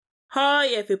Hi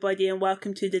everybody and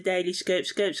welcome to the Daily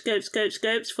Scopes for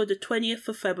the 20th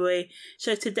of February.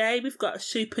 So today we've got a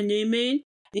super new moon.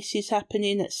 This is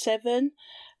happening at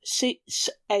 7:06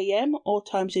 a.m. all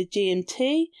times of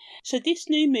GMT. So this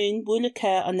new moon will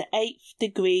occur on the 8th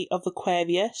degree of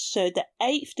Aquarius. So the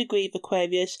 8th degree of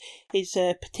Aquarius is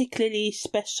a particularly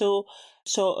special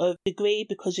sort of degree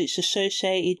because it's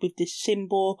associated with the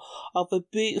symbol of a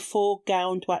beautiful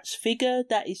gowned wax figure.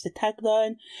 That is the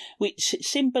tagline, which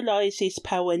symbolises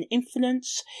power and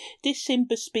influence. This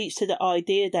symbol speaks to the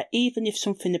idea that even if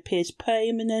something appears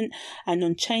permanent and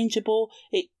unchangeable,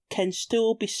 it can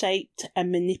still be shaped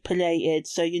and manipulated.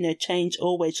 So, change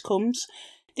always comes.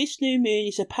 This new moon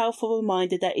is a powerful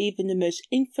reminder that even the most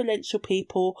influential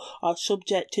people are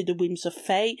subject to the whims of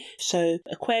fate. So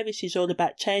Aquarius is all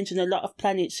about change, and a lot of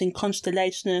planets in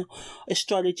constellational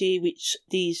astrology, which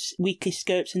these weekly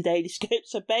scopes and daily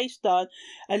scopes are based on.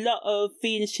 A lot of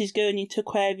Venus is going into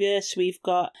Aquarius. We've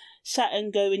got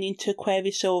Saturn going into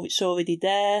Aquarius, or it's already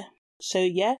there. So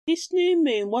this new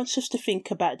moon wants us to think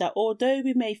about that although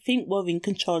we may think we're in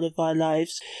control of our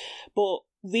lives, but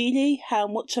really, how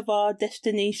much of our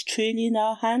destiny is truly in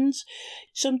our hands?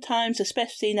 Sometimes,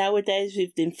 especially nowadays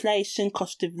with the inflation,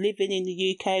 cost of living in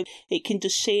the UK, it can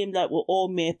just seem like we're all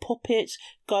mere puppets,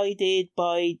 guided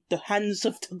by the hands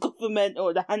of the government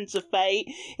or the hands of fate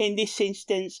in this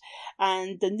instance.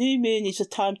 And the new moon is a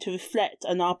time to reflect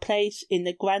on our place in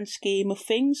the grand scheme of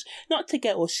things, not to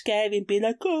get all scary and be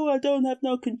like, oh, I don't have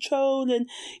no control,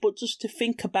 but just to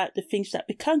think about the things that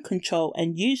we can control.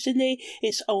 And usually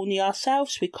it's only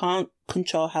ourselves. We can't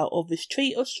control how others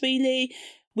treat us, really.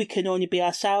 We can only be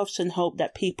ourselves and hope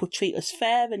that people treat us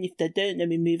fair, and if they don't, then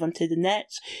we move on to the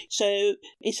next. So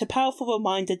it's a powerful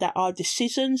reminder that our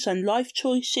decisions and life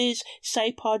choices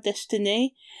shape our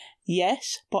destiny.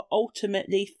 Yes, but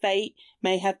ultimately fate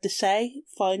may have the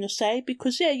final say,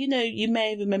 because you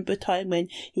may remember a time when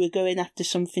you were going after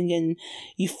something and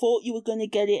you thought you were going to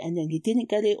get it and then you didn't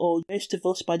get it. Or most of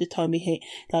us, by the time we hit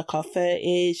like our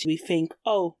 30s, we think,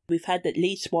 oh, we've had at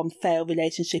least one failed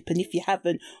relationship, and if you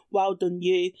haven't, well done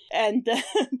you. And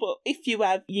but if you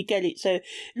have, you get it. So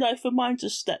life reminds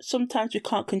us that sometimes we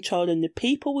can't control the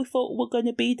people we thought were going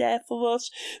to be there for us.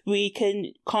 We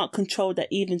can't control that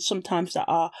even sometimes that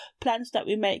our plans that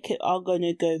we make are going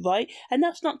to go right. And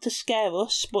that's not to scare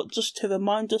us, but just to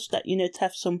remind us that, to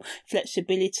have some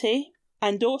flexibility.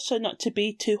 And also not to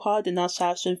be too hard on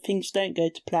ourselves when things don't go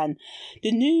to plan.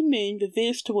 The new moon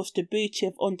reveals to us the beauty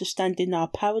of understanding our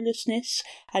powerlessness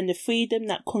and the freedom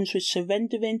that comes with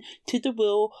surrendering to the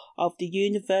will of the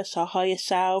universe, our higher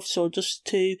selves, or just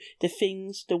to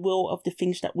the will of the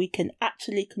things that we can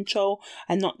actually control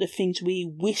and not the things we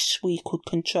wish we could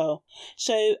control.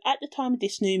 So at the time of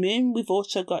this new moon, we've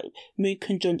also got Moon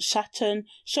conjunct Saturn,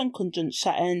 Sun conjunct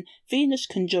Saturn, Venus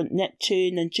conjunct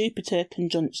Neptune, and Jupiter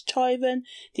conjunct Chiron.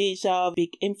 These are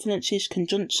big influences,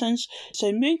 conjunctions.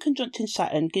 So Moon conjuncting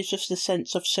Saturn gives us the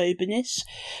sense of soberness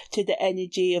to the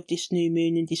energy of this new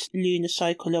moon and this lunar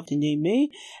cycle of the new moon.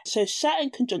 So Saturn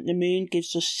conjunct the moon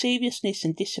gives us seriousness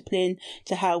and discipline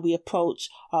to how we approach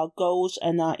our goals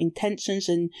and our intentions.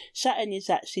 And Saturn is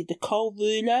actually the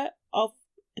co-ruler of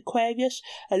Aquarius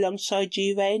alongside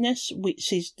Uranus,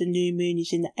 which is the new moon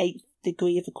is in the 8th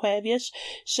degree of Aquarius.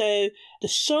 So the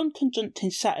Sun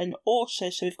conjuncting Saturn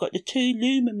also, so we've got the two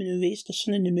luminaries, the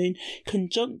Sun and the Moon,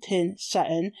 conjuncting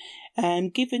Saturn,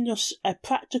 giving us a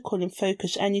practical and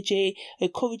focused energy,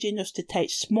 encouraging us to take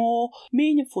small,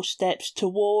 meaningful steps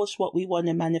towards what we want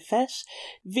to manifest.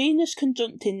 Venus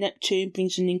conjuncting Neptune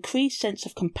brings an increased sense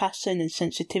of compassion and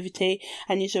sensitivity,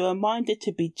 and is a reminder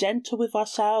to be gentle with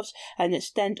ourselves and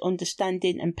extend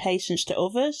understanding and patience to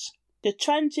others. The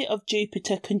transit of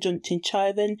Jupiter conjuncting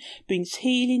Chiron brings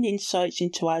healing insights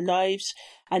into our lives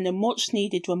and a much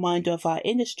needed reminder of our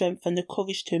inner strength and the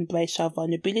courage to embrace our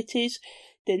vulnerabilities.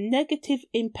 The negative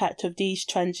impact of these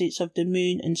transits of the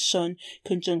Moon and Sun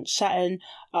conjunct Saturn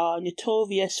are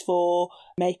notorious for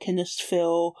making us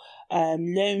feel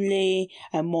lonely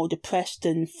and more depressed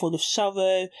and full of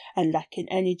sorrow and lacking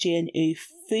energy and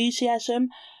enthusiasm.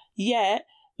 Yet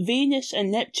Venus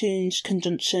and Neptune's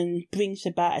conjunction brings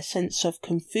about a sense of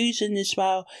confusion as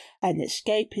well, and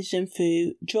escapism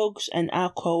through drugs and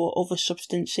alcohol or other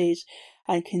substances,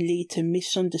 and can lead to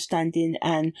misunderstanding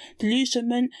and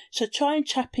delusionment. So try and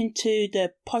tap into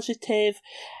the positive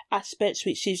aspects,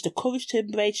 which is the courage to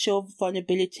embrace your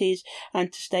vulnerabilities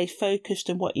and to stay focused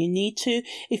on what you need to.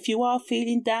 If you are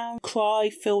feeling down, cry,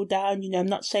 feel down. I'm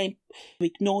not saying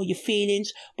ignore your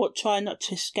feelings, but try not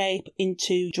to escape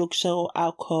into drugs or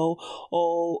alcohol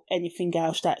or anything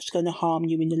else that's going to harm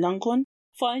you in the long run.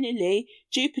 Finally,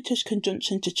 Jupiter's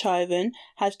conjunction to Chiron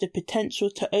has the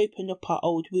potential to open up our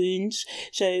old wounds,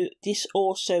 so this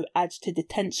also adds to the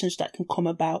tensions that can come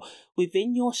about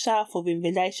within yourself or in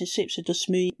relationships, so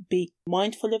just be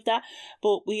mindful of that.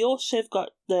 But we also have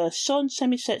got the Sun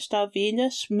semi-sextile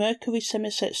Venus, Mercury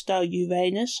semi-sextile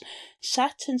Uranus,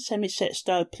 Saturn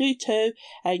semi-sextile Pluto,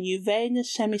 and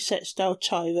Uranus semi-sextile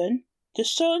Chiron. The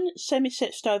Sun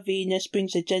semi-sextile Venus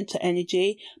brings a gentle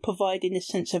energy, providing a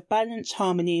sense of balance,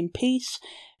 harmony and peace.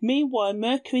 Meanwhile,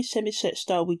 Mercury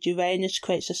semi-sextile with Uranus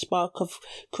creates a spark of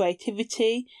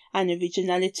creativity and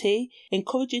originality,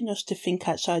 encouraging us to think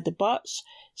outside the box.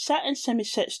 Saturn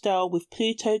semi-sextile with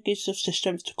Pluto gives us the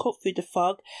strength to cut through the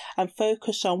fog and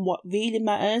focus on what really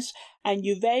matters, and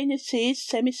Uranus's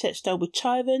semi-sextile with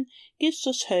Chiron gives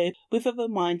us hope with a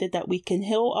reminder that we can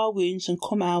heal our wounds and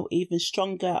come out even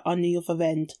stronger on the other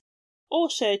end.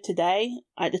 Also today,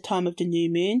 at the time of the new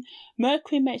moon,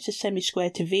 Mercury makes a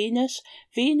semi-square to Venus,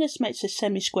 Venus makes a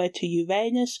semi-square to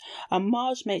Uranus, and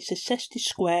Mars makes a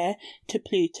sextil-square to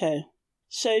Pluto.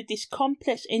 So this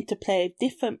complex interplay of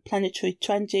different planetary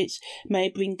transits may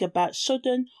bring about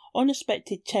sudden,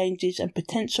 unexpected changes and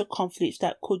potential conflicts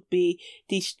that could be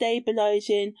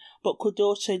destabilizing, but could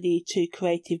also lead to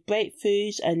creative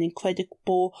breakthroughs and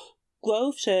incredible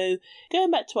growth. So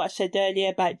going back to what I said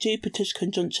earlier about Jupiter's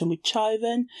conjunction with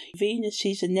Chiron,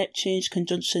 Venus's and Neptune's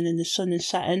conjunction and the Sun and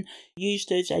Saturn use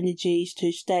those energies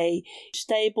to stay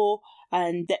stable,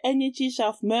 and the energies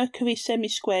of Mercury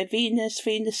semi-square Venus,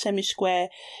 Venus semi-square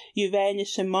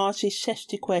Uranus and Mars'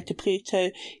 sextil-square to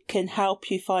Pluto can help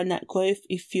you find that growth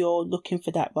if you're looking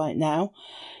for that right now.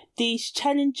 These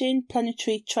challenging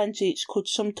planetary transits could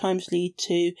sometimes lead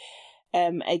to,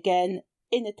 again,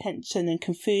 inattention and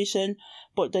confusion,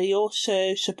 but they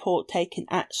also support taking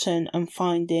action and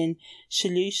finding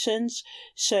solutions.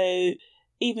 So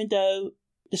even though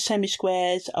the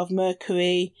semi-squares of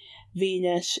Mercury,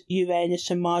 Venus, Uranus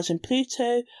and Mars and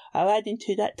Pluto are adding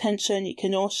to that tension, it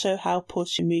can also help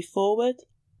us to move forward.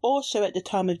 Also at the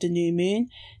time of the new moon,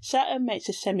 Saturn makes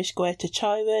a semi-square to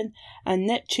Chiron and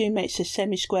Neptune makes a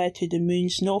semi-square to the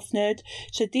moon's north node.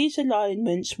 So these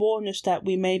alignments warn us that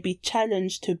we may be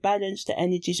challenged to balance the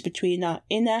energies between our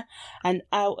inner and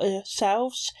outer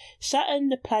selves. Saturn,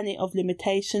 the planet of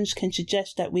limitations, can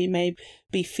suggest that we may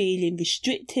be feeling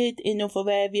restricted in other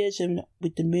areas, and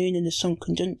with the moon and the sun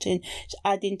conjuncting, it's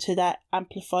adding to that,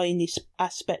 amplifying this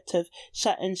aspect of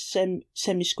Saturn's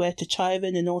semi-square to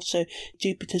Chiron and also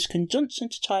Jupiter's conjunction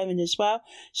to Chiron as well.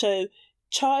 So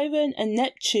Chiron and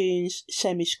Neptune's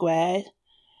semi-square,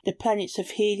 the planets of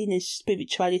healing and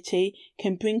spirituality,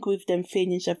 can bring with them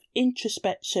feelings of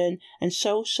introspection and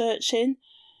soul searching.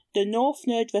 The North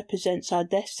Node represents our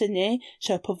destiny,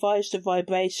 so it provides the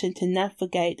vibration to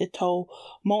navigate the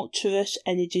tumultuous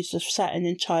energies of Saturn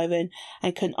and Chiron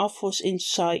and can offer us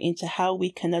insight into how we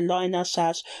can align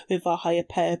ourselves with our higher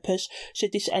purpose. So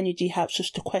this energy helps us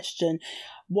to question,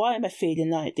 why am I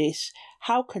feeling like this?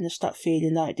 How can I stop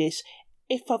feeling like this?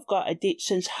 If I've got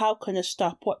addictions, how can I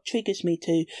stop? What triggers me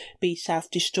to be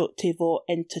self-destructive or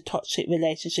enter toxic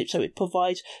relationships? So it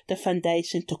provides the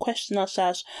foundation to question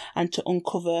ourselves and to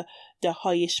uncover the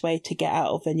highest way to get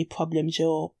out of any problems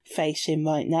you're facing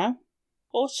right now.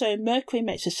 Also, Mercury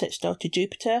makes a sextile to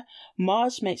Jupiter,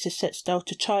 Mars makes a sextile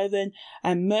to Chiron,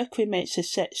 and Mercury makes a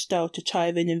sextile to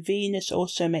Chiron, and Venus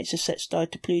also makes a sextile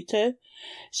to Pluto.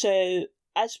 So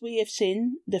as we have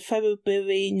seen, the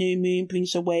February new moon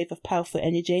brings a wave of powerful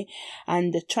energy,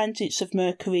 and the transits of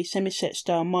Mercury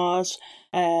semi-sextile Mars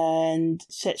and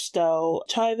sextile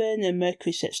Chiron and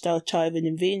Mercury sextile Chiron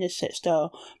and Venus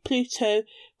sextile Pluto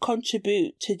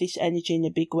contribute to this energy in a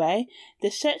big way. The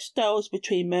sextiles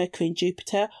between Mercury and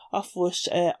Jupiter offer us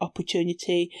an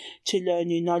opportunity to learn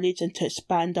new knowledge and to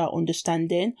expand our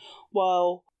understanding,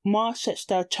 while Mars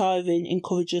sextile Chiron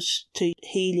encourages us to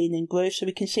healing and growth. So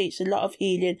we can see it's a lot of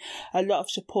healing, a lot of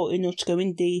supporting us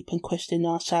going deep and questioning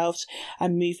ourselves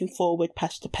and moving forward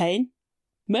past the pain.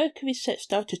 Mercury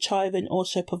sextile to Chiron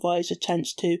also provides a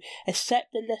chance to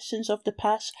accept the lessons of the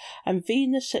past, and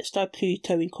Venus sextile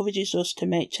Pluto encourages us to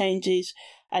make changes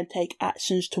and take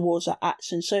actions towards our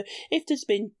actions. So if there's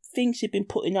been things you've been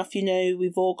putting off,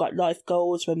 we've all got life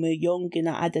goals when we're young in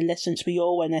our adolescence. We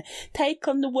all want to take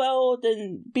on the world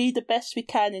and be the best we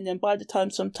can, and then by the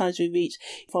time sometimes we reach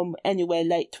from anywhere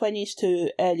late 20s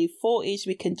to early 40s,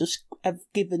 we can just have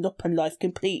given up on life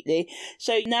completely.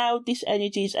 So now this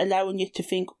energy is allowing you to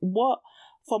think, what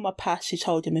from my past is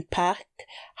holding me back?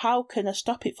 How can I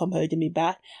stop it from holding me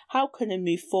back? How can I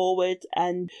move forward?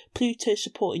 And Pluto is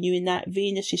supporting you in that,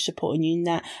 Venus is supporting you in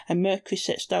that, and Mercury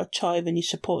sextile Chiron is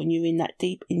supporting you in that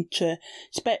deep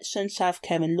introspection,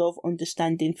 self-care and love,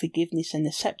 understanding, forgiveness and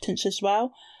acceptance as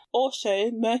well. Also,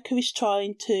 Mercury is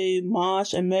trying to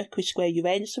Mars and Mercury square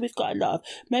Uranus. So we've got a lot of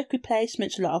Mercury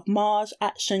placements, a lot of Mars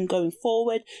action going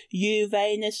forward,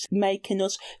 Uranus making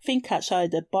us think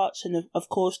outside the box, and of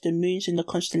course the moon's in the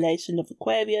constellation of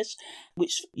Aquarius,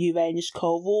 which Uranus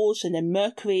co-rules, and then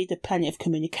Mercury, the planet of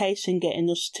communication, getting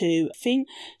us to think.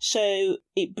 So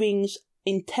it brings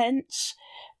intense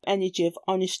energy of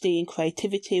honesty and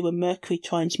creativity when Mercury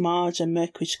trines Mars and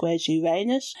Mercury squares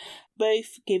Uranus,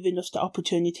 both giving us the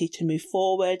opportunity to move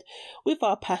forward with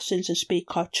our passions and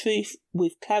speak our truth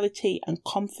with clarity and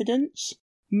confidence.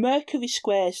 Mercury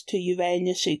squares to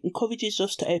Uranus, it encourages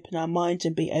us to open our minds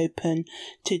and be open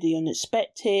to the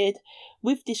unexpected.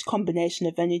 With this combination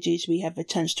of energies, we have a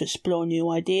chance to explore new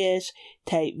ideas,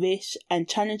 take risks, and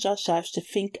challenge ourselves to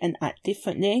think and act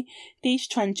differently. These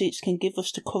transits can give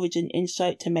us the courage and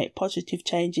insight to make positive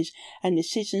changes and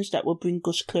decisions that will bring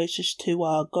us closest to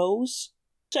our goals.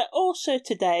 So also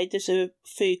today there's a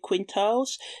few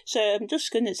quintiles, so I'm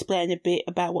just going to explain a bit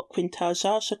about what quintiles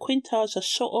are. So quintiles are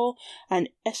subtle and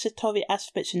esoteric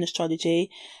aspects in astrology,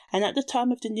 and at the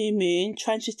time of the new moon,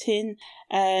 transiting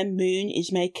moon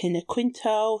is making a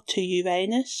quintile to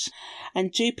Uranus,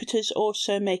 and Jupiter's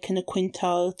also making a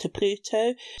quintile to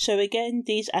Pluto. So again,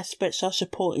 these aspects are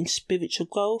supporting spiritual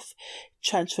growth,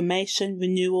 transformation,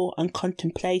 renewal and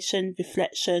contemplation,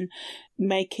 reflection,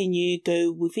 making you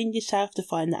go within yourself to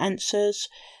find the answers.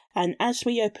 And as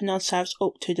we open ourselves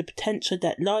up to the potential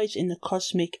that lies in the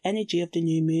cosmic energy of the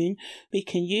new moon, we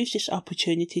can use this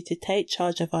opportunity to take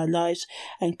charge of our lives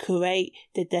and create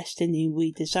the destiny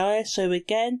we desire. So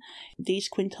again, these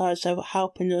quintiles are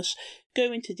helping us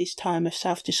go into this time of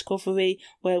self-discovery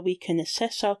where we can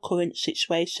assess our current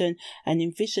situation and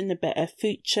envision a better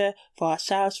future for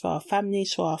ourselves, for our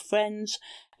families, for our friends,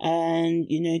 and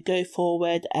go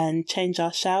forward and change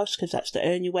ourselves, because that's the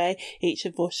only way each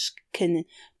of us can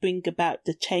bring about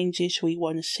the changes we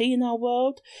want to see in our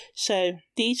world. So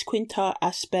these quintile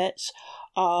aspects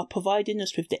are providing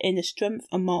us with the inner strength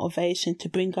and motivation to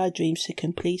bring our dreams to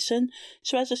completion.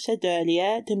 So as I said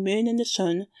earlier, the moon and the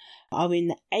sun are in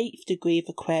the 8th degree of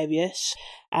Aquarius,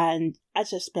 and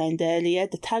as I explained earlier,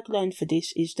 the tagline for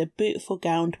this is the beautiful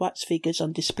gowned wax figures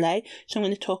on display. So I'm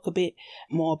going to talk a bit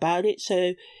more about it.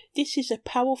 So this is a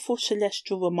powerful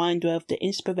celestial reminder of the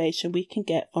inspiration we can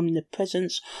get from the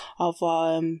presence of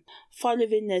following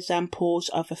the examples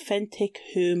of authentic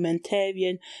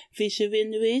humanitarian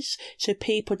visionaries. So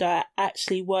people that are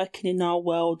actually working in our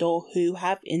world or who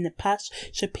have in the past.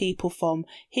 So people from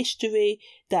history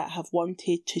that have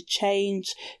wanted to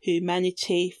change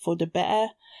humanity for the better.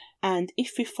 And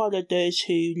if we follow those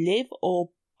who live or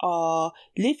are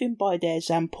living by their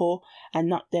example and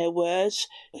not their words,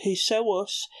 who show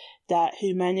us that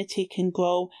humanity can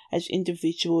grow as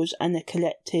individuals and a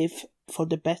collective for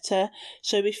the better.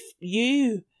 So if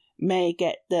you may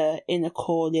get the inner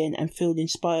calling and feel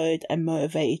inspired and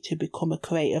motivated to become a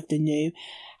creator of the new,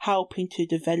 helping to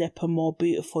develop a more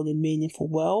beautiful and meaningful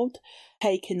world,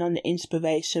 taking on the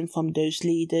inspiration from those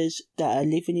leaders that are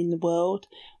living in the world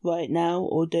right now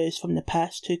or those from the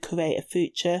past to create a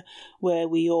future where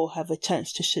we all have a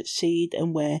chance to succeed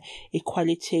and where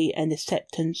equality and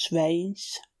acceptance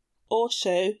reigns.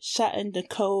 Also, Saturn, the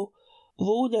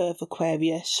co-ruler of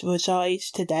Aquarius, resides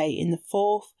today in the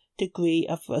 4th degree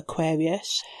of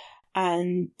Aquarius,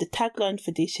 and the tagline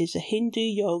for this is: a Hindu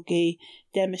yogi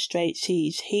demonstrates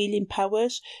his healing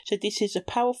powers. So this is a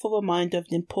powerful reminder of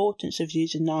the importance of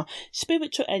using our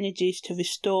spiritual energies to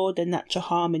restore the natural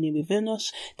harmony within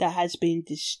us that has been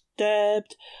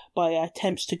disturbed by our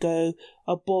attempts to go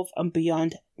above and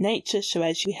beyond nature. So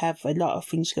as we have a lot of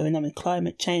things going on with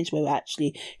climate change, we're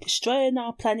actually destroying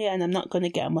our planet, and I'm not going to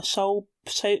get on my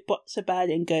soapbox about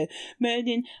it and go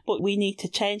moaning, but we need to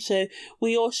change. So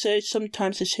we also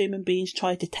sometimes as human beings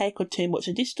try to take on too much,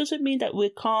 and this doesn't mean that we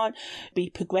can't be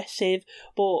progressive,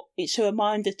 but it's a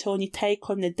reminder to only take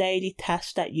on the daily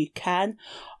tasks that you can.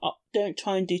 Don't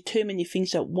try and do too many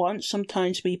things at once.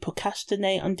 Sometimes we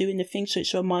procrastinate on doing the things, so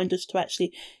it's a reminder to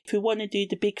actually, if we want to do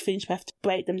the big things, we have to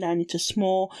break them down into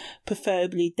small,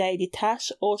 preferably daily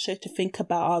tasks. Also to think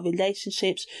about our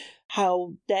relationships,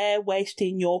 how they're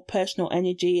wasting your personal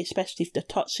energy, especially if they're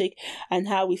toxic, and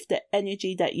how if the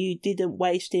energy that you didn't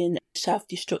waste in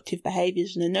self-destructive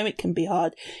behaviours. And I know it can be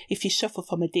hard if you suffer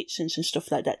from addictions and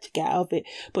stuff like that to get out of it,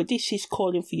 but this is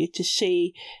calling for you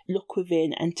to look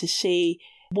within and to see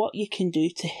what you can do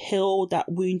to heal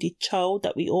that wounded child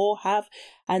that we all have,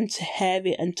 and to hear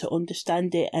it and to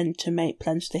understand it and to make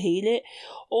plans to heal it.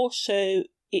 Also,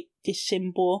 this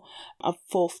symbol of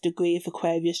 4th degree of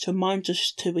Aquarius reminds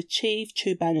us to achieve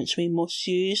true balance. We must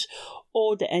use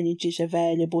all the energies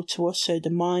available to us, so the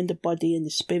mind, the body and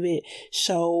the spirit,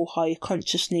 soul, higher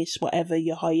consciousness, whatever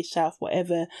your higher self,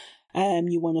 whatever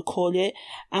you want to call it,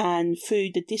 and through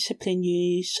the disciplined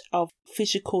use of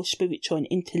physical, spiritual and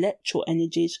intellectual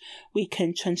energies, we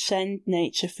can transcend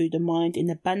nature through the mind in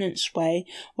a balanced way,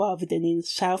 rather than in a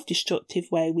self-destructive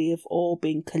way we have all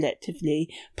been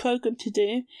collectively programmed to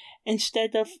do.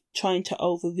 Instead of trying to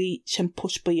overreach and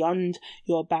push beyond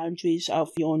your boundaries of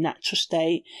your natural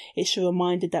state, it's a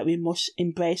reminder that we must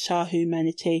embrace our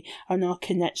humanity and our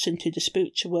connection to the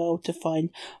spiritual world to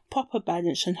find proper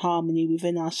balance and harmony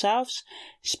within ourselves.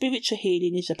 Spiritual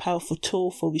healing is a powerful tool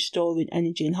for restoring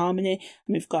energy and harmony,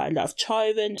 and we've got a lot of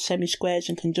Chiron, semi-squares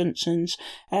and conjunctions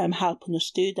helping us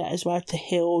do that as well, to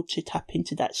heal, to tap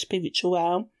into that spiritual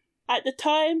realm. At the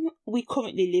time we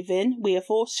currently live in, we have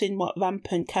all seen what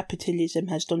rampant capitalism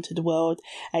has done to the world,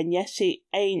 and yes, it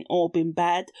ain't all been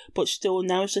bad, but still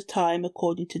now's the time,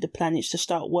 according to the planets, to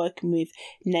start working with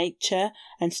nature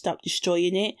and stop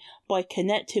destroying it. By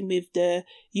connecting with the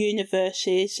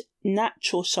universe's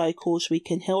natural cycles, we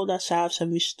can heal ourselves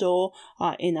and restore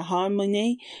our inner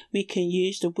harmony. We can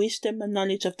use the wisdom and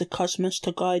knowledge of the cosmos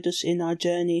to guide us in our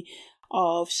journey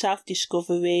of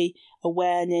self-discovery,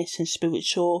 awareness and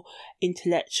spiritual,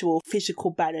 intellectual,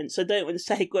 physical balance. I don't want to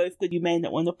say growth because you may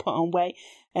not want to put on weight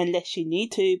unless you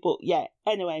need to, but yeah,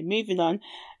 anyway, moving on.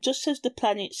 Just as the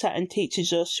planet Saturn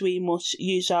teaches us, we must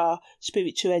use our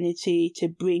spiritual energy to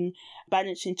bring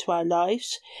balance into our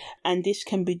lives, and this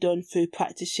can be done through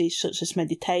practices such as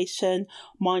meditation,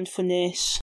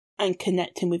 mindfulness, and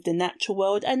connecting with the natural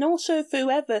world, and also through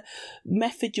whatever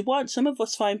method you want. Some of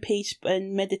us find peace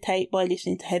and meditate by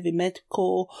listening to heavy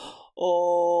metal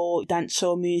or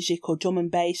dancehall music or drum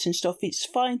and bass and stuff. It's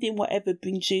finding whatever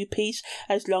brings you peace,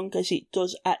 as long as it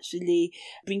does actually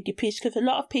bring you peace, because a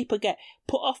lot of people get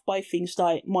put off by things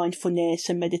like mindfulness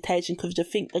and meditation because they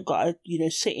think they've got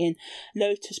to, sit in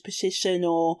lotus position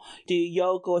or do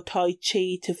yoga or tai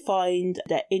chi to find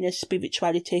their inner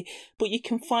spirituality. But you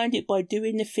can find it by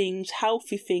doing the things,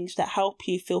 healthy things that help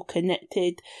you feel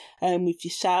connected with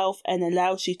yourself, and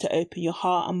allows you to open your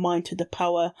heart and mind to the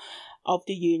power of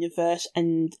the universe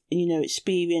and,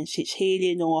 experience its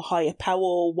healing or higher power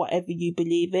or whatever you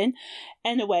believe in.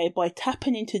 Anyway, by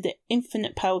tapping into the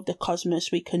infinite power of the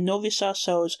cosmos, we can nourish our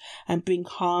souls and bring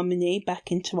harmony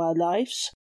back into our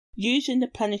lives. Using the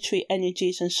planetary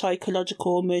energies and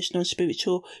psychological, emotional and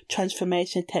spiritual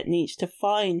transformation techniques to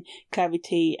find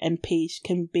clarity and peace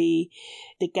can be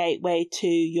the gateway to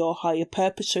your higher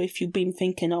purpose. So if you've been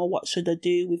thinking, what should I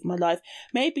do with my life?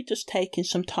 Maybe just taking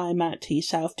some time out to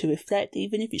yourself to reflect,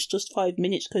 even if it's just 5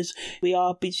 minutes, because we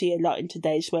are busy a lot in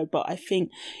today's world. But I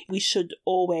think we should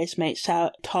always make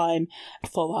time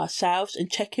for ourselves and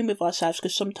check in with ourselves,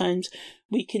 because sometimes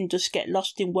we can just get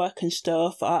lost in work and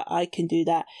stuff. I can do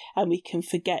that, and we can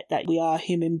forget that we are a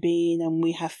human being and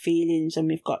we have feelings and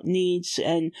we've got needs,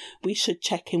 and we should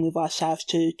check in with ourselves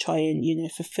to try and,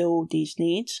 fulfill these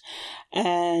needs,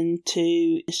 and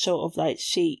to sort of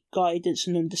seek guidance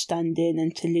and understanding,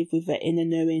 and to live with the inner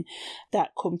knowing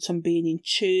that comes from being in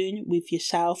tune with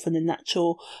yourself and the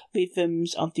natural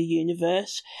rhythms of the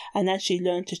universe. And as you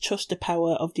learn to trust the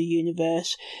power of the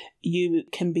universe, you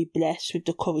can be blessed with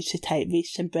the courage to take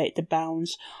risks and break the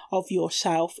bounds of your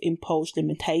self-imposed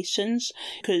limitations.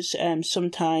 Because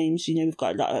sometimes, we've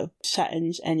got a lot of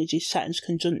Saturn's energy. Saturn's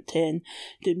conjuncting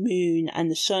the moon and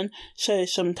the sun. So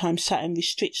sometimes Saturn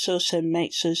restricts us and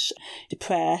makes us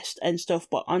depressed and stuff.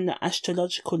 But on the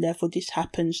astrological level, this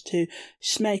happens to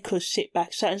make us sit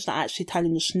back. Saturn's not actually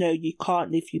telling us, no, you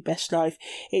can't live your best life.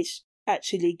 It's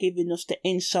actually giving us the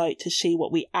insight to see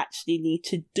what we actually need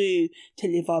to do to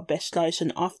live our best lives,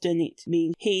 and often it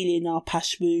means healing our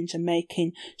past wounds and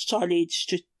making solid,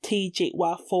 strategic,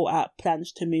 well thought out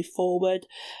plans to move forward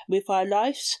with our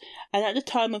lives. And at the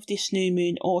time of this new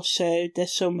moon also,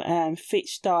 there's some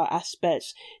fixed star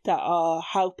aspects that are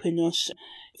helping us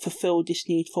fulfill this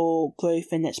need for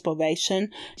growth and exploration.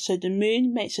 So the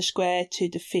moon makes a square to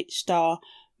the fixed star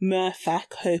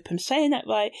Murphak, hope I'm saying that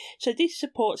right. So this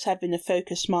supports having a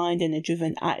focused mind and a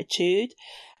driven attitude,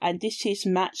 and this is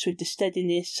matched with the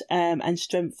steadiness and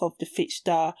strength of the fixed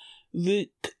star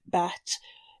Rukbat,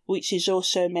 which is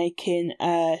also making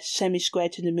a semi-square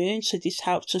to the moon. So this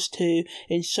helps us to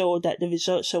ensure that the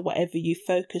results of whatever you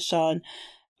focus on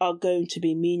are going to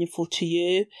be meaningful to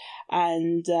you,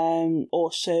 and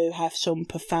also have some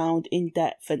profound,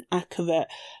 in-depth and accurate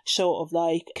sort of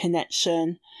like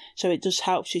connection. So it just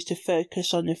helps you to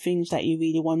focus on the things that you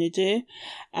really want to do.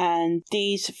 And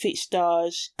these fixed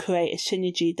stars create a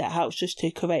synergy that helps us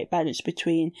to create balance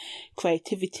between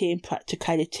creativity and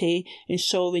practicality,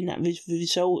 ensuring that the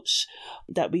results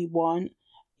that we want,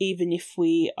 even if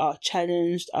we are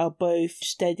challenged, are both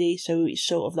steady. So it's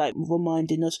sort of like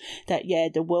reminding us that, yeah,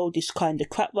 the world is kind of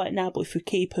crap right now, but if we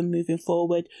keep on moving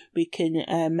forward, we can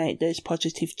make those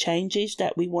positive changes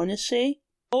that we want to see.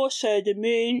 Also, the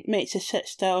moon makes a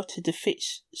sextile to the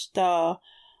fixed star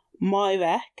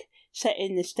Myrak,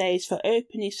 setting the stage for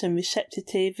openness and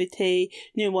receptivity,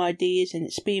 new ideas and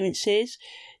experiences.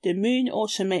 The moon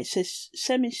also makes a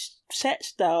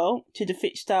semi-sextile to the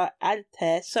fixed star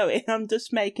Altair. Sorry, I'm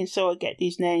just making sure I get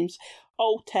these names.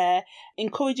 Altair,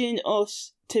 encouraging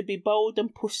us to be bold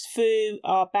and push through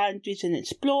our boundaries and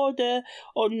explore the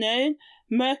unknown.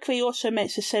 Mercury also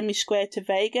makes a semi-square to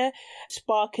Vega,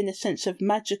 sparking a sense of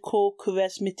magical,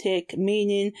 charismatic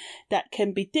meaning that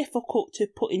can be difficult to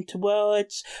put into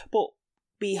words, but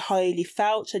be highly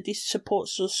felt. So this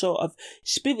supports the sort of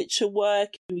spiritual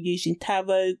work, using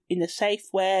tarot in a safe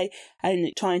way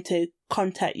and trying to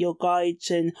contact your guides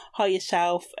and higher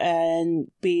self and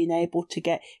being able to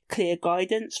get clear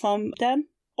guidance from them.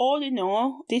 All in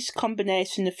all, this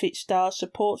combination of fixed stars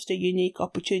supports the unique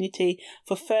opportunity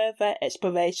for further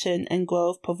exploration and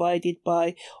growth provided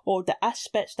by all the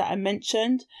aspects that I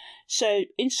mentioned. So,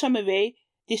 in summary,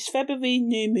 this February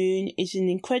new moon is an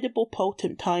incredible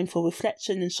potent time for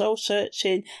reflection and soul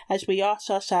searching as we ask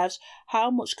ourselves,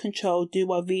 how much control do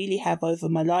I really have over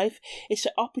my life? It's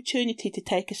an opportunity to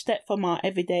take a step from our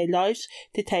everyday lives,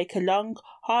 to take a long,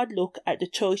 hard look at the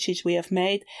choices we have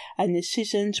made and the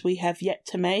decisions we have yet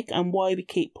to make and why we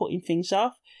keep putting things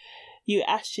off. You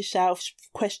ask yourself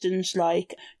questions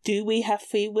like, do we have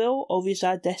free will, or is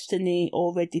our destiny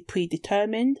already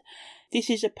predetermined? This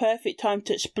is a perfect time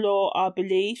to explore our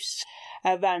beliefs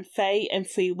around fate and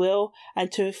free will,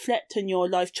 and to reflect on your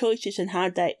life choices and how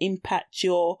they impact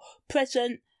your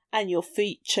present and your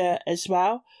future as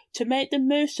well. To make the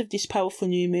most of this powerful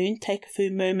new moon, take a few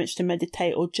moments to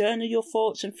meditate or journal your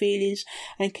thoughts and feelings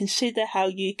and consider how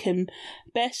you can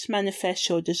best manifest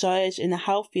your desires in a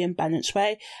healthy and balanced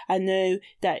way. I know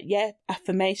that,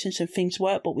 affirmations and things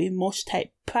work, but we must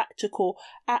take practical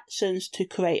actions to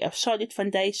create a solid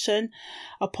foundation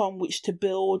upon which to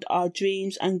build our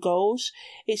dreams and goals.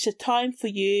 It's a time for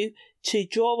you to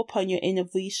draw upon your inner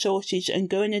resources and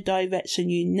go in a direction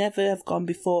you never have gone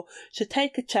before. So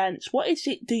take a chance. What is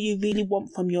it do you really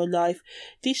want from your life?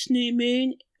 This new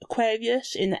moon,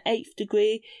 Aquarius, in the 8th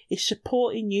degree, is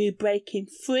supporting you breaking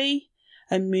free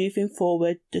and moving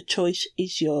forward. The choice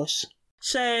is yours.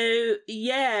 So,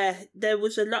 there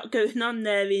was a lot going on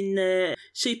there in the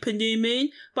super new moon,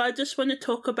 but I just want to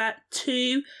talk about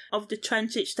 2 of the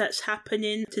transits that's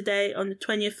happening today on the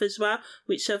 20th as well,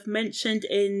 which I've mentioned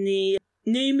in the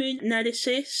new moon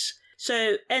analysis.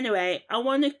 So anyway, I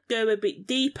want to go a bit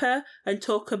deeper and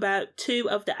talk about 2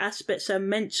 of the aspects I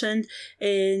mentioned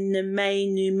in the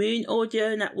main new moon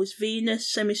audio, and that was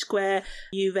Venus semi-square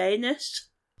Uranus.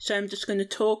 So I'm just going to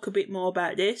talk a bit more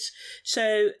about this.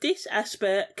 So this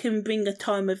aspect can bring a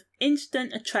time of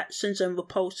instant attractions and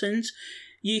repulsions.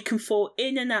 You can fall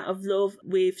in and out of love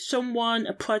with someone,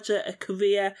 a project, a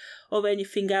career, or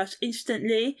anything else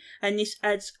instantly. And this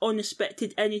adds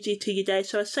unexpected energy to your day.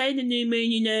 So I say in the new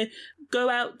moon,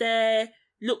 go out there,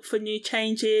 look for new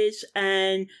changes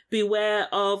and beware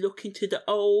of looking to the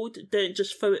old. Don't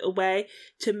just throw it away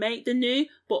to make the new,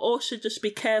 but also just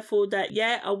be careful that,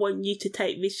 I want you to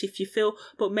take risks if you feel,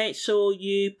 but make sure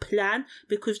you plan,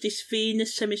 because this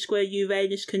Venus semi-square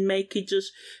Uranus can make you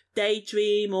just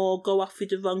daydream or go off with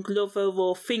the wrong lover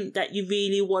or think that you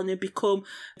really want to become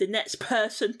the next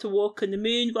person to walk on the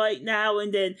moon right now,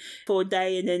 and then for a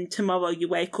day and then tomorrow you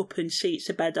wake up and see it's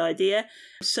a bad idea.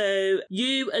 So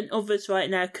you and others right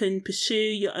now can pursue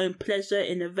your own pleasure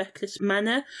in a reckless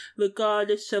manner,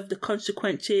 regardless of the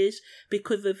consequences,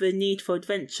 because of a need for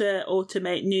adventure or to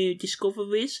make new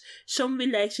discoveries. Some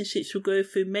relationships will go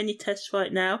through many tests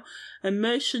right now.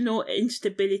 Emotional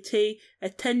instability, a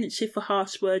tendency for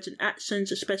harsh words and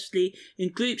actions, especially in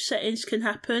group settings, can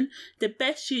happen. The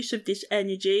best use of this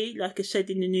energy, like I said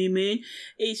in the new moon,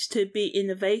 is to be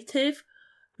innovative.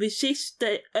 Resist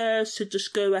the urge to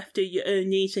just go after your own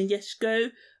needs, and yes, go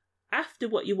after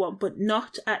what you want, but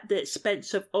not at the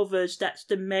expense of others. That's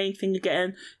the main thing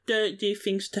again. Don't do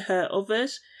things to hurt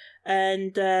others.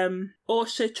 And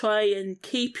also try and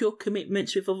keep your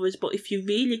commitments with others, but if you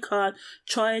really can't,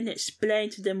 try and explain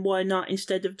to them why not,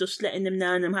 instead of just letting them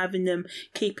down and having them,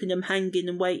 keeping them hanging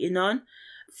and waiting on.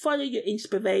 Follow your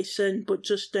inspiration, but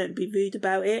just don't be rude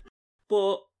about it.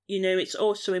 But it's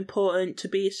also important to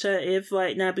be assertive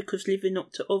right now, because living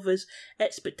up to others'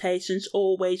 expectations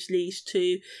always leads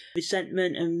to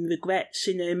resentment and regrets.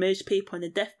 Most people on the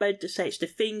deathbed, they say it's the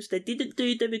things they didn't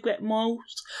do they regret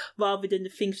most rather than the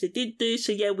things they did do.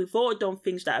 So yeah, we've all done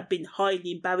things that have been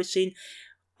highly embarrassing.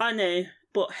 I know,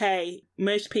 but hey,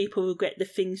 most people regret the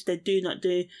things they do not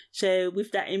do. So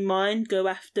with that in mind, go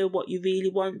after what you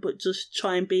really want, but just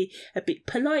try and be a bit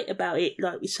polite about it,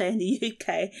 like we say in the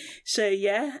UK. So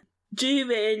yeah,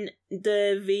 during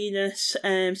the Venus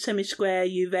semi-square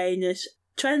Uranus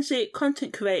transit,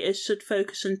 content creators should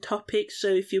focus on topics. So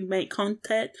if you make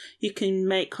content, you can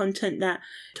make content that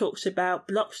talks about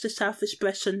blocks to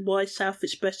self-expression, why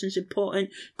self-expression is important,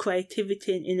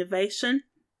 creativity and innovation,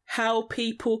 how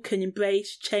people can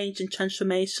embrace change and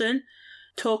transformation.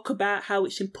 Talk about how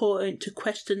it's important to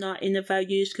question our inner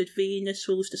values, because Venus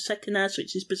rules the second house,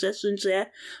 which is possessions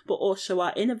there, but also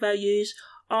our inner values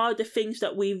are the things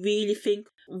that we really think,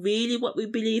 really what we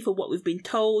believe or what we've been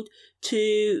told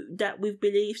to that we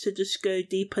believe. So just go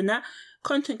deep on that.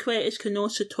 Content creators can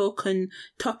also talk on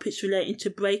topics relating to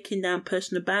breaking down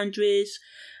personal boundaries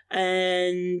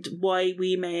and why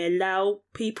we may allow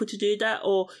people to do that,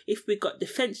 or if we've got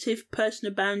defensive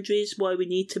personal boundaries, why we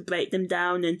need to break them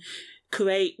down and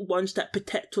create ones that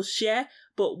protect us,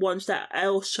 but ones that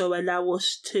also allow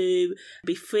us to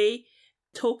be free.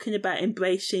 Talking about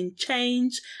embracing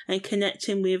change and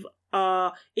connecting with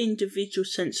our individual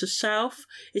sense of self.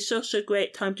 It's also a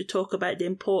great time to talk about the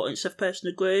importance of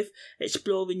personal growth,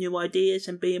 exploring new ideas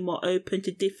and being more open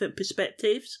to different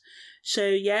perspectives. So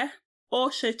yeah,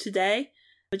 also today,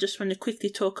 I just want to quickly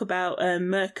talk about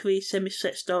Mercury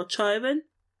semi-sextile Chiron.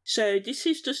 So this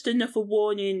is just another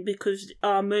warning, because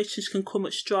our emotions can come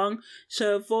up strong.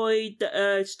 So avoid the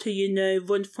urge to,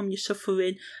 run from your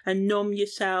suffering and numb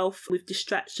yourself with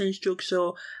distractions, drugs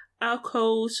or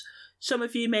alcohols. Some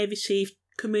of you may receive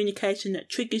communication that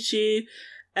triggers you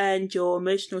and your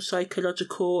emotional,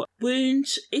 psychological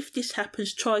wounds. If this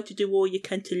happens, try to do all you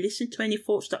can to listen to any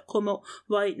thoughts that come up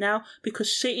right now,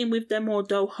 because sitting with them,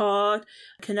 although hard,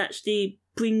 can actually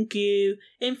bring you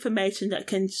information that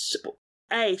can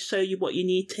show you what you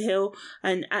need to heal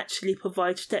and actually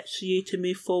provide steps for you to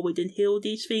move forward and heal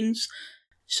these things.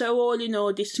 So all in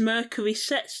all, this Mercury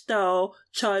sextile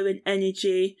Chiron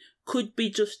energy could be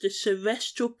just the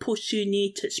celestial push you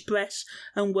need to express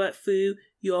and work through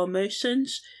your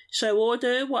emotions. So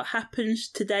although what happens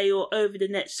today or over the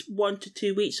next 1 to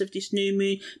 2 weeks of this new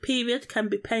moon period can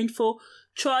be painful,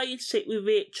 try and sit with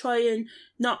it. Try and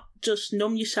not just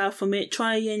numb yourself from it.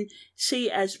 Try and see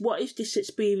it as, what is this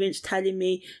experience telling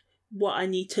me, what I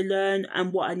need to learn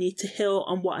and what I need to heal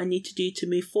and what I need to do to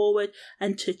move forward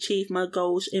and to achieve my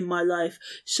goals in my life.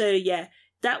 So yeah,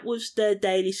 that was the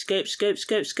daily scopes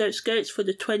for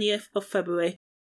the 20th of February.